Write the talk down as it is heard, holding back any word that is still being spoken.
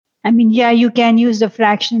I mean, yeah, you can use the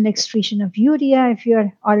fractional excretion of urea if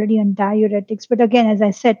you're already on diuretics. But again, as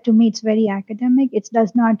I said, to me, it's very academic. It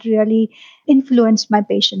does not really influence my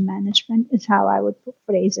patient management, is how I would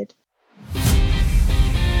phrase it.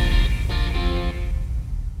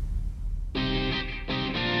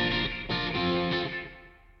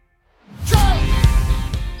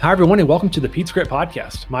 Hi, everyone, and welcome to the PedsCrit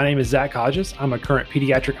podcast. My name is Zach Hodges. I'm a current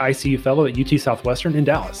pediatric ICU fellow at UT Southwestern in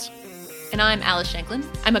Dallas. And I'm Alice Shanklin.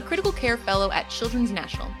 I'm a critical care fellow at Children's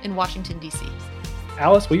National in Washington, D.C.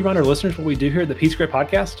 Alice, will you remind our listeners what we do here at the PedsCrit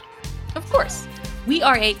podcast? Of course. We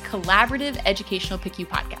are a collaborative educational PICU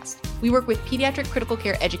podcast. We work with pediatric critical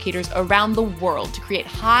care educators around the world to create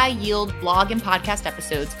high-yield blog and podcast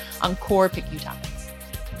episodes on core PICU topics.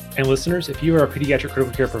 And listeners, if you are a pediatric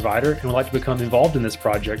critical care provider and would like to become involved in this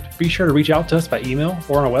project, be sure to reach out to us by email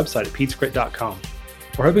or on our website at pedscrit.com.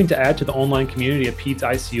 We're hoping to add to the online community of Peds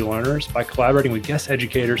ICU learners by collaborating with guest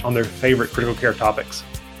educators on their favorite critical care topics.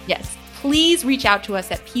 Yes, please reach out to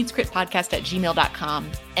us at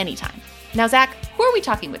pedscritpodcast@gmail.com anytime. Now, Zach, who are we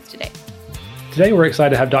talking with today? Today, we're excited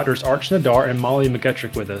to have Drs. Archana, Dhar, and Molly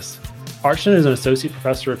McGetrick with us. Archana is an associate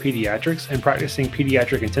professor of pediatrics and practicing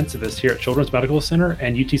pediatric intensivist here at Children's Medical Center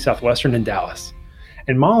and UT Southwestern in Dallas.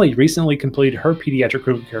 And Molly recently completed her pediatric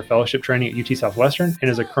critical care fellowship training at UT Southwestern and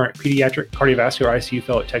is a current pediatric cardiovascular ICU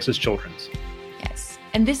fellow at Texas Children's. Yes,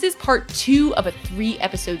 and this is part 2 of a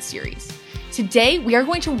 3-episode series. Today, we are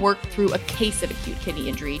going to work through a case of acute kidney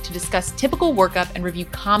injury to discuss typical workup and review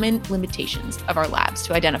common limitations of our labs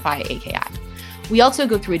to identify AKI. We also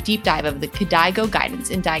go through a deep dive of the KDIGO guidance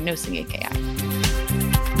in diagnosing AKI.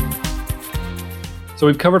 So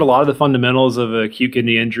we've covered a lot of the fundamentals of acute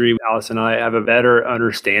kidney injury. Alice and I have a better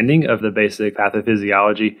understanding of the basic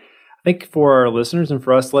pathophysiology. I think for our listeners and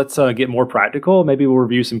for us, let's get more practical. Maybe we'll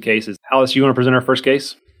review some cases. Alice, you want to present our first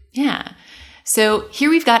case? Yeah. So here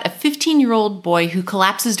we've got a 15-year-old boy who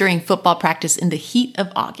collapses during football practice in the heat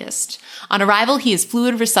of August. On arrival, he is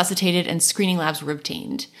fluid resuscitated and screening labs were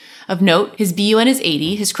obtained. Of note, his BUN is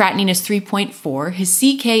 80, his creatinine is 3.4, his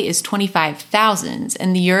CK is 25,000,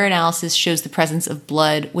 and the urinalysis shows the presence of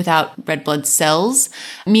blood without red blood cells,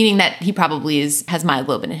 meaning that he probably has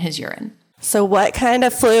myoglobin in his urine. So what kind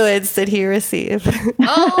of fluids did he receive?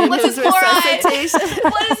 Oh, what's his chloride?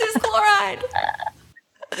 What is his chloride?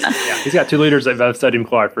 Yeah, he's got 2 liters of sodium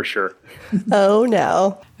chloride for sure. Oh,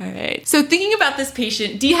 no. All right. So thinking about this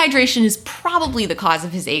patient, dehydration is probably the cause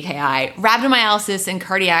of his AKI. Rhabdomyolysis and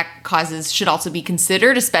cardiac causes should also be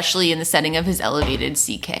considered, especially in the setting of his elevated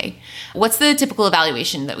CK. What's the typical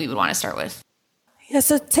evaluation that we would want to start with? Yeah,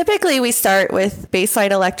 so typically we start with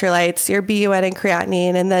baseline electrolytes, your BUN and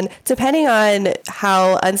creatinine, and then depending on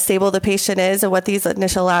how unstable the patient is and what these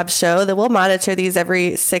initial labs show, then we'll monitor these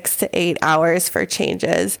every 6 to 8 hours for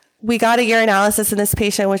changes. We got a urinalysis in this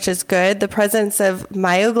patient, which is good. The presence of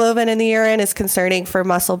myoglobin in the urine is concerning for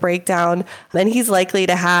muscle breakdown, and he's likely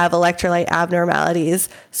to have electrolyte abnormalities.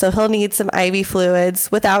 So he'll need some IV fluids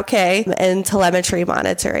without K and telemetry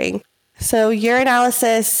monitoring. So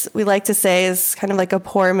urinalysis, we like to say, is kind of like a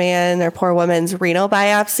poor man or poor woman's renal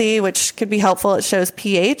biopsy, which could be helpful. It shows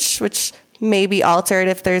pH, which may be altered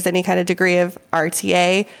if there's any kind of degree of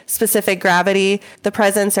RTA, specific gravity, the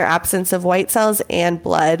presence or absence of white cells, and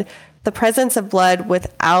blood. The presence of blood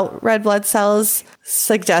without red blood cells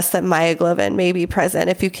suggests that myoglobin may be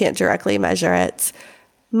present if you can't directly measure it.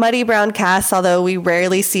 Muddy brown casts, although we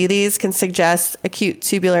rarely see these, can suggest acute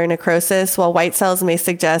tubular necrosis, while white cells may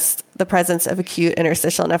suggest the presence of acute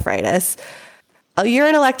interstitial nephritis.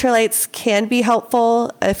 Urine electrolytes can be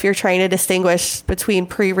helpful if you're trying to distinguish between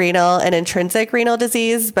pre-renal and intrinsic renal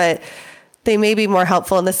disease, but they may be more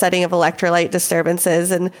helpful in the setting of electrolyte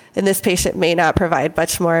disturbances, and this patient may not provide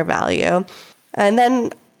much more value. And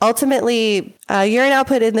then ultimately, urine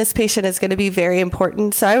output in this patient is going to be very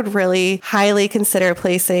important. So I would really highly consider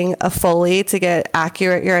placing a Foley to get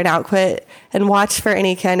accurate urine output and watch for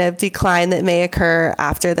any kind of decline that may occur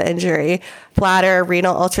after the injury. Bladder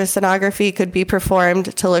renal ultrasonography could be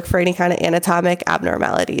performed to look for any kind of anatomic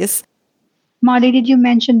abnormalities. Molly, did you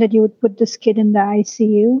mention that you would put this kid in the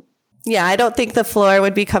ICU? Yeah, I don't think the floor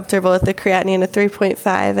would be comfortable with a creatinine of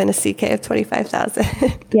 3.5 and a CK of 25,000.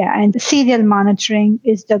 Yeah, and serial monitoring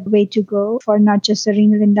is the way to go for not just the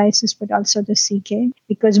renal indices, but also the CK.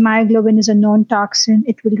 Because myoglobin is a known toxin,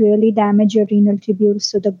 it will really damage your renal tubules.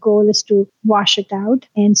 So the goal is to wash it out.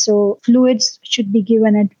 And so fluids should be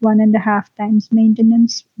given at 1.5 times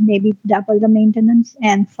maintenance, maybe double the maintenance,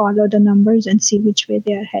 and follow the numbers and see which way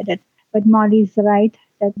they are headed. But Molly's right.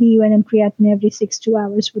 That BUN and creatinine every 6 to 2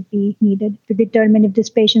 hours would be needed to determine if this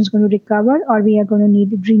patient is going to recover or we are going to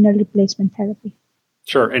need renal replacement therapy.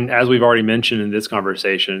 Sure. And as we've already mentioned in this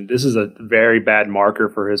conversation, this is a very bad marker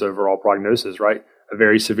for his overall prognosis, right? A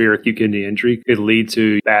very severe acute kidney injury could lead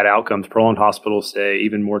to bad outcomes, prolonged hospital stay,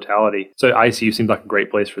 even mortality. So ICU seems like a great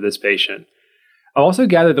place for this patient. I also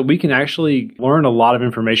gathered that we can actually learn a lot of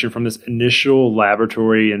information from this initial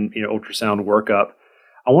laboratory and ultrasound workup.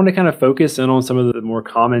 I want to kind of focus in on some of the more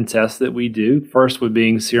common tests that we do. First would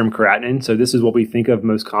being serum creatinine. So this is what we think of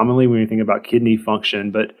most commonly when we think about kidney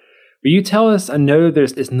function. But will you tell us, I know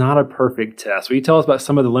it's not a perfect test. Will you tell us about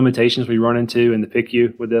some of the limitations we run into in the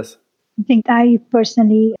PICU with this? I think I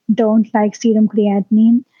personally don't like serum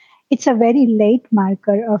creatinine. It's a very late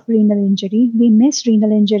marker of renal injury. We miss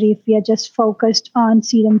renal injury if we are just focused on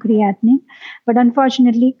serum creatinine. But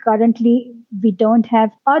unfortunately, currently, we don't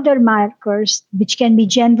have other markers which can be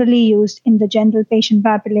generally used in the general patient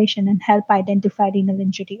population and help identify renal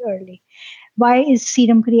injury early. Why is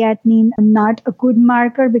serum creatinine not a good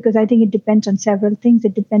marker? Because I think it depends on several things.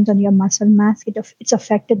 It depends on your muscle mass. It's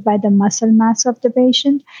affected by the muscle mass of the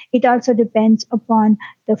patient. It also depends upon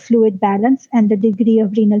the fluid balance and the degree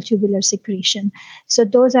of renal tubular secretion. So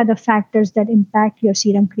those are the factors that impact your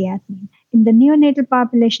serum creatinine. In the neonatal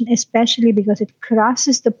population, especially because it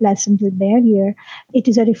crosses the placental barrier, it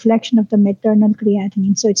is a reflection of the maternal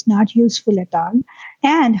creatinine, so it's not useful at all.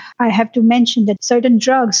 And I have to mention that certain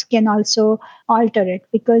drugs can also alter it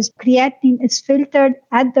because creatinine is filtered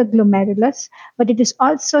at the glomerulus, but it is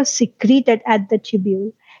also secreted at the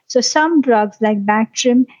tubule. So some drugs like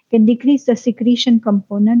Bactrim can decrease the secretion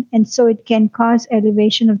component, and so it can cause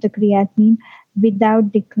elevation of the creatinine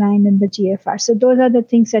without decline in the GFR. So those are the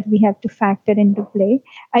things that we have to factor into play.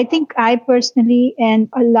 I think I personally, and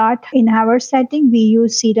a lot in our setting, we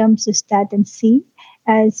use serum cystatin C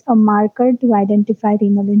as a marker to identify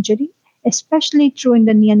renal injury, especially true in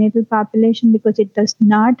the neonatal population because it does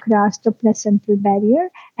not cross the placental barrier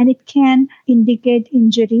and it can indicate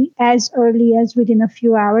injury as early as within a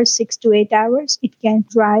few hours, 6 to 8 hours. It can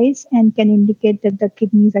rise and can indicate that the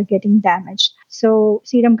kidneys are getting damaged. So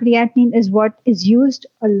serum creatinine is what is used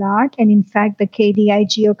a lot. And in fact, the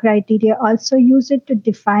KDIGO criteria also use it to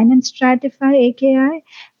define and stratify AKI.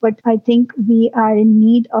 But I think we are in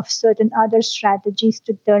need of certain other strategies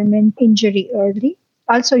to determine injury early.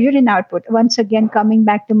 Also, urine output, once again, coming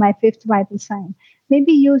back to my fifth vital sign.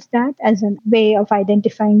 Maybe use that as a way of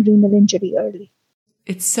identifying renal injury early.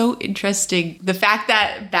 It's so interesting. The fact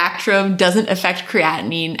that Bactrim doesn't affect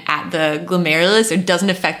creatinine at the glomerulus or doesn't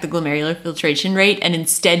affect the glomerular filtration rate and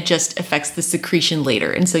instead just affects the secretion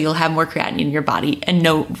later. And so you'll have more creatinine in your body and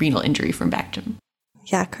no renal injury from Bactrim.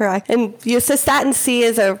 Yeah, correct. And cystatin C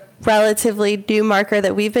is a relatively new marker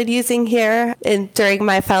that we've been using here. And during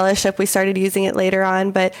my fellowship, we started using it later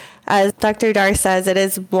on. But as Dr. Dhar says, it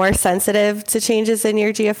is more sensitive to changes in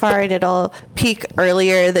your GFR and it'll peak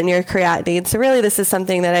earlier than your creatinine. So really, this is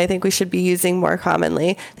something that I think we should be using more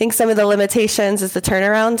commonly. I think some of the limitations is the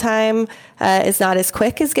turnaround time is not as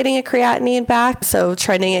quick as getting a creatinine back. So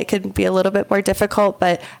trending it could be a little bit more difficult,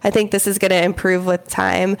 but I think this is going to improve with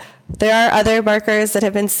time. There are other markers that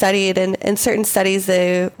have been studied, and in certain studies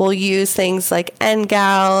they will use things like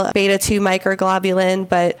NGAL, beta-2 microglobulin,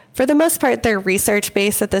 but for the most part they're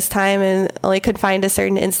research-based at this time and only confined to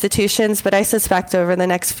certain institutions, but I suspect over the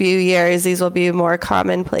next few years these will be more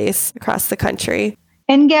commonplace across the country.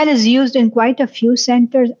 NGAL is used in quite a few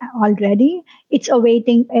centers already. It's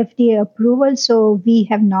awaiting FDA approval, so we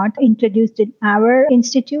have not introduced it in our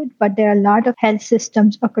institute, but there are a lot of health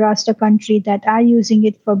systems across the country that are using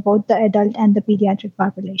it for both the adult and the pediatric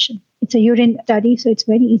population. It's a urine study, so it's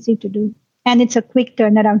very easy to do. And it's a quick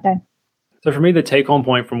turnaround time. So for me, the take-home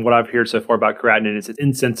point from what I've heard so far about creatinine is it's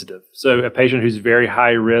insensitive. So a patient who's very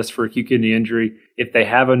high risk for acute kidney injury, if they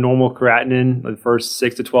have a normal creatinine the first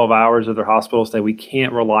 6 to 12 hours of their hospital stay, we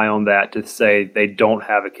can't rely on that to say they don't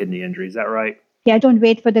have a kidney injury. Is that right? Yeah, don't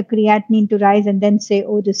wait for the creatinine to rise and then say,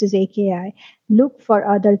 oh, this is AKI. Look for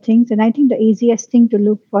other things. And I think the easiest thing to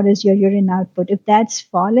look for is your urine output. If that's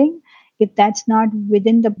falling, if that's not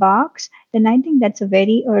within the box, then I think that's a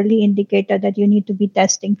very early indicator that you need to be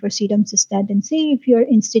testing for serum cystatin C if your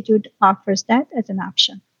institute offers that as an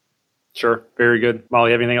option. Sure. Very good.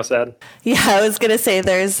 Molly, have anything else to add? Yeah, I was going to say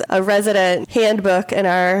there's a resident handbook in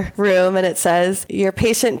our room and it says, your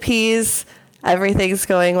patient pees, everything's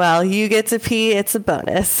going well. You get to pee, it's a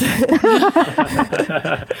bonus.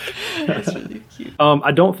 That's really cute.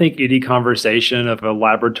 I don't think any conversation of a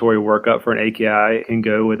laboratory workup for an AKI can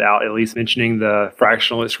go without at least mentioning the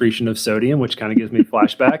fractional excretion of sodium, which kind of gives me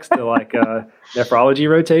flashbacks to like nephrology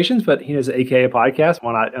rotations. But it's an AKI podcast.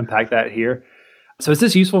 Why not unpack that here? So is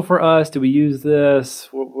this useful for us? Do we use this?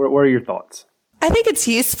 What are your thoughts? I think it's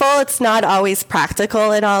useful. It's not always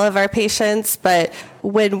practical in all of our patients, but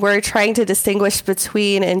when we're trying to distinguish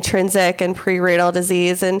between intrinsic and pre-renal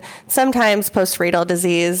disease and sometimes post-renal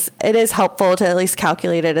disease, it is helpful to at least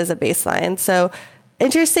calculate it as a baseline. So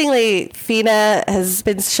interestingly, FeNA has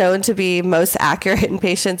been shown to be most accurate in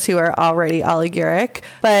patients who are already oliguric.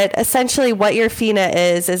 But essentially what your FeNA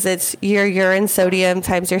is it's your urine sodium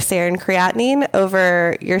times your serum creatinine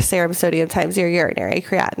over your serum sodium times your urinary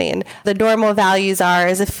creatinine. The normal values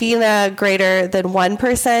is a FeNA greater than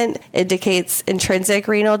 1% indicates intrinsic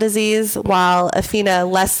renal disease, while a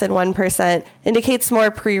FeNA less than 1% indicates more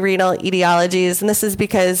pre-renal etiologies. And this is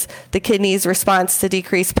because the kidney's response to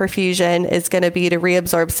decreased perfusion is going to be to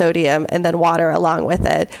reabsorb sodium and then water along with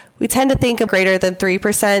it. We tend to think of greater than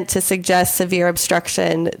 3% to suggest severe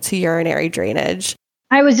obstruction to urinary drainage.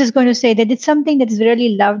 I was just going to say that it's something that is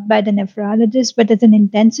really loved by the nephrologist, but as an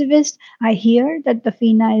intensivist, I hear that the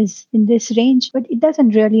FeNA is in this range, but it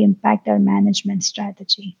doesn't really impact our management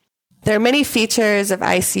strategy. There are many features of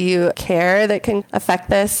ICU care that can affect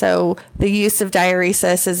this. So the use of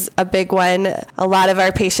diuresis is a big one. A lot of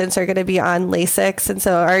our patients are going to be on Lasix, and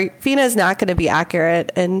so our FeNA is not going to be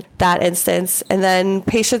accurate in that instance. And then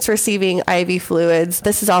patients receiving IV fluids,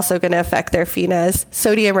 this is also going to affect their FeNAs.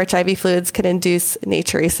 Sodium-rich IV fluids can induce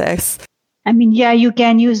natriuresis. I mean, yeah, you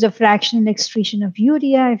can use the fractional excretion of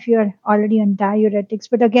urea if you're already on diuretics.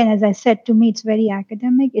 But again, as I said, to me, it's very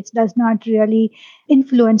academic. It does not really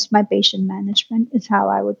influence my patient management, is how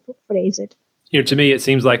I would phrase it. To me, it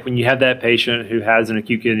seems like when you have that patient who has an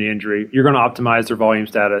acute kidney injury, you're going to optimize their volume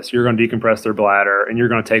status, you're going to decompress their bladder, and you're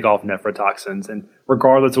going to take off nephrotoxins. And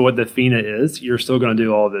regardless of what the FeNA is, you're still going to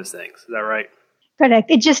do all of those things. Is that right?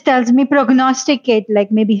 Correct. It just tells me prognosticate,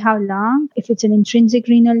 like maybe how long, if it's an intrinsic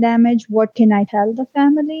renal damage, what can I tell the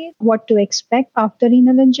family, what to expect after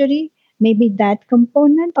renal injury. Maybe that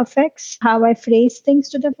component affects how I phrase things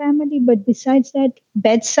to the family. But besides that,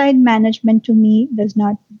 bedside management to me does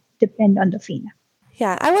not depend on the FeNA.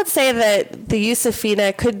 Yeah, I would say that the use of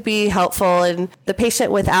FeNA could be helpful in the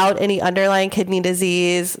patient without any underlying kidney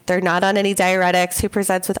disease. They're not on any diuretics, who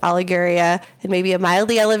presents with oliguria and maybe a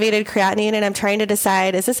mildly elevated creatinine. And I'm trying to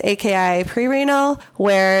decide, is this AKI pre-renal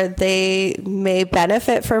where they may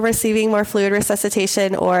benefit from receiving more fluid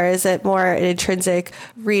resuscitation, or is it more an intrinsic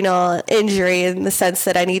renal injury in the sense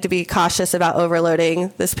that I need to be cautious about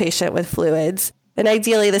overloading this patient with fluids? And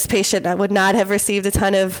ideally, this patient would not have received a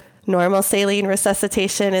ton of normal saline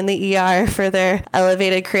resuscitation in the ER for their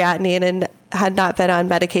elevated creatinine and had not been on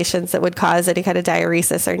medications that would cause any kind of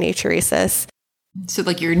diuresis or natriuresis. So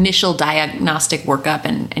like your initial diagnostic workup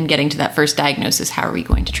and getting to that first diagnosis, how are we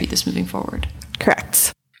going to treat this moving forward?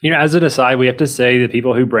 Correct. As an aside, we have to say that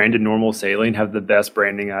people who branded normal saline have the best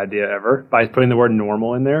branding idea ever. By putting the word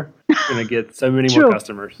normal in there, you're going to get so many more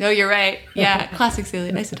customers. No, you're right. Yeah, classic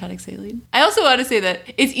saline, isotonic saline. I also want to say that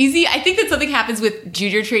it's easy. I think that something happens with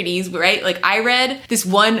junior trainees, right? Like I read this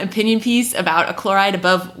one opinion piece about a chloride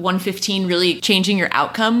above 115 really changing your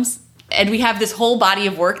outcomes. And we have this whole body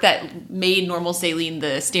of work that made normal saline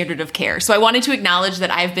the standard of care. So I wanted to acknowledge that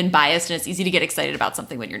I've been biased, and it's easy to get excited about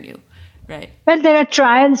something when you're new. Right. Well, there are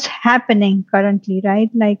trials happening currently, right?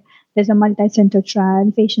 Like there's a multi-center trial,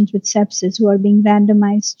 patients with sepsis who are being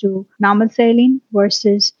randomized to normal saline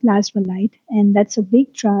versus plasma light. And that's a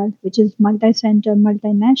big trial, which is multi-center,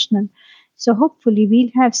 multinational. So hopefully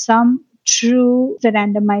we'll have some true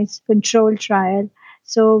randomized control trial.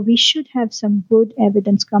 So we should have some good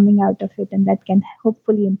evidence coming out of it, and that can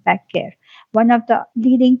hopefully impact care. One of the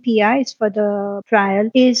leading PIs for the trial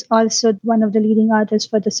is also one of the leading authors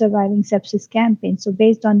for the Surviving Sepsis campaign. So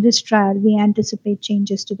based on this trial, we anticipate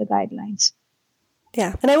changes to the guidelines.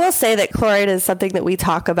 Yeah. And I will say that chloride is something that we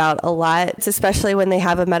talk about a lot, especially when they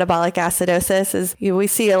have a metabolic acidosis. We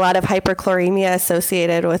see a lot of hyperchloremia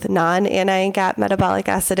associated with non-anion gap metabolic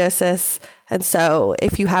acidosis. And so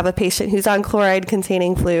if you have a patient who's on chloride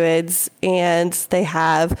containing fluids and they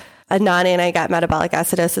have a non-anion gap metabolic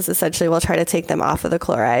acidosis, essentially we'll try to take them off of the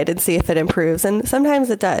chloride and see if it improves. And sometimes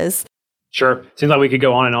it does. Sure. Seems like we could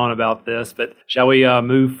go on and on about this, but shall we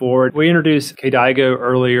move forward? We introduced KDIGO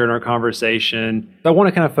earlier in our conversation. I want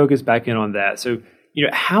to kind of focus back in on that. So,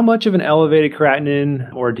 how much of an elevated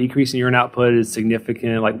creatinine or a decrease in urine output is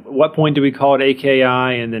significant? Like, what point do we call it AKI?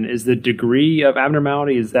 And then is the degree of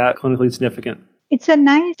abnormality, is that clinically significant? It's a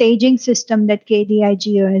nice staging system that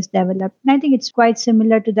KDIGO has developed. And I think it's quite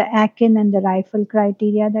similar to the Akin and the Rifle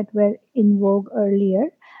criteria that were in vogue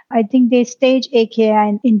earlier. I think they stage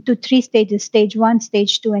AKI into 3 stages, stage 1,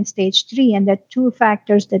 stage 2, and stage 3. And there are 2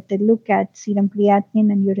 factors that they look at, serum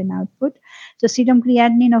creatinine and urine output. So serum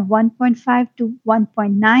creatinine of 1.5 to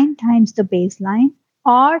 1.9 times the baseline,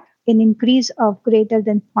 or an increase of greater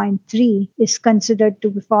than 0.3 is considered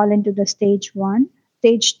to fall into the stage 1.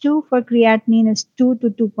 Stage 2 for creatinine is 2 to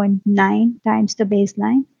 2.9 times the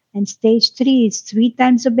baseline. And stage 3 is 3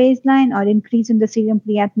 times the baseline or increase in the serum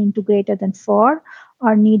creatinine to greater than 4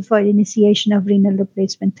 or need for initiation of renal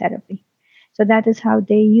replacement therapy. So that is how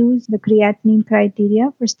they use the creatinine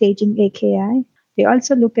criteria for staging AKI. They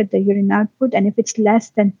also look at the urine output, and if it's less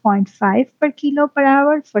than 0.5 per kilo per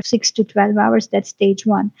hour for 6 to 12 hours, that's stage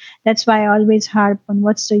 1. That's why I always harp on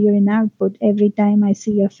what's the urine output every time I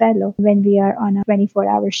see a fellow when we are on a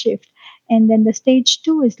 24-hour shift. And then the stage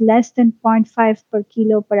 2 is less than 0.5 per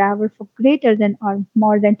kilo per hour for greater than or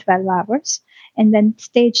more than 12 hours. And then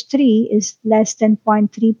stage 3 is less than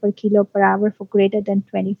 0.3 per kilo per hour for greater than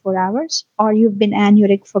 24 hours, or you've been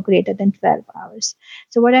anuric for greater than 12 hours.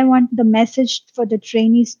 So what I want the message for the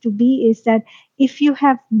trainees to be is that if you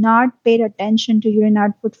have not paid attention to urine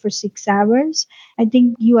output for 6 hours, I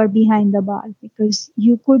think you are behind the ball because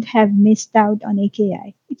you could have missed out on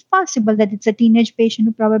AKI. It's possible that it's a teenage patient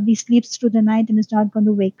who probably sleeps through the night and is not going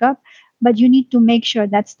to wake up, but you need to make sure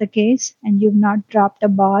that's the case and you've not dropped a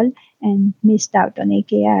ball and missed out on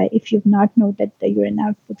AKI if you've not noted the urine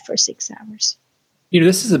output for 6 hours.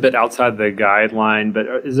 This is a bit outside the guideline, but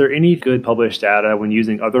is there any good published data when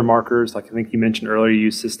using other markers? Like I think you mentioned earlier, you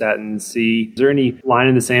use cystatin C. Is there any line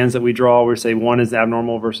in the sands that we draw where say one is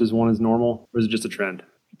abnormal versus one is normal, or is it just a trend?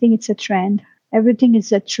 I think it's a trend. Everything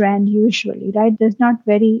is a trend usually, right? There's not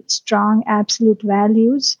very strong absolute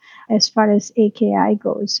values as far as AKI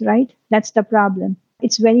goes, right? That's the problem.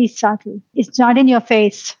 It's very subtle. It's not in your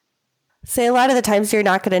face. So a lot of the times you're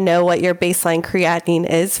not going to know what your baseline creatinine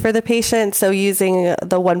is for the patient. So using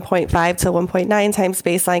the 1.5 to 1.9 times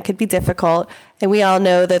baseline could be difficult. And we all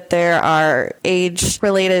know that there are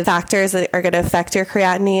age-related factors that are going to affect your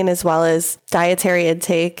creatinine as well as dietary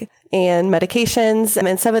intake and medications.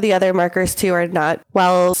 And some of the other markers too are not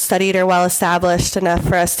well studied or well established enough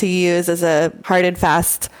for us to use as a hard and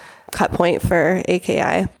fast cut point for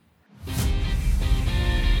AKI.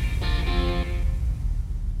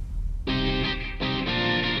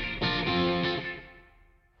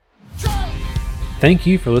 Thank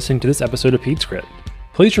you for listening to this episode of PedsCrit.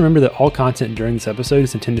 Please remember that all content during this episode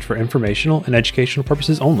is intended for informational and educational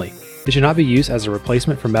purposes only. It should not be used as a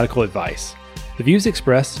replacement for medical advice. The views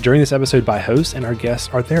expressed during this episode by hosts and our guests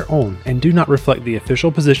are their own and do not reflect the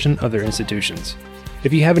official position of their institutions.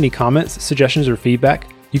 If you have any comments, suggestions, or feedback,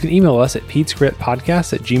 you can email us at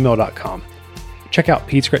pedscritpodcast@gmail.com. Check out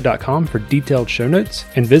pedscrit.com for detailed show notes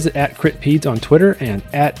and visit @CritPeds on Twitter and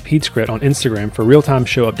 @PedsCrit on Instagram for real-time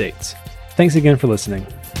show updates. Thanks again for listening.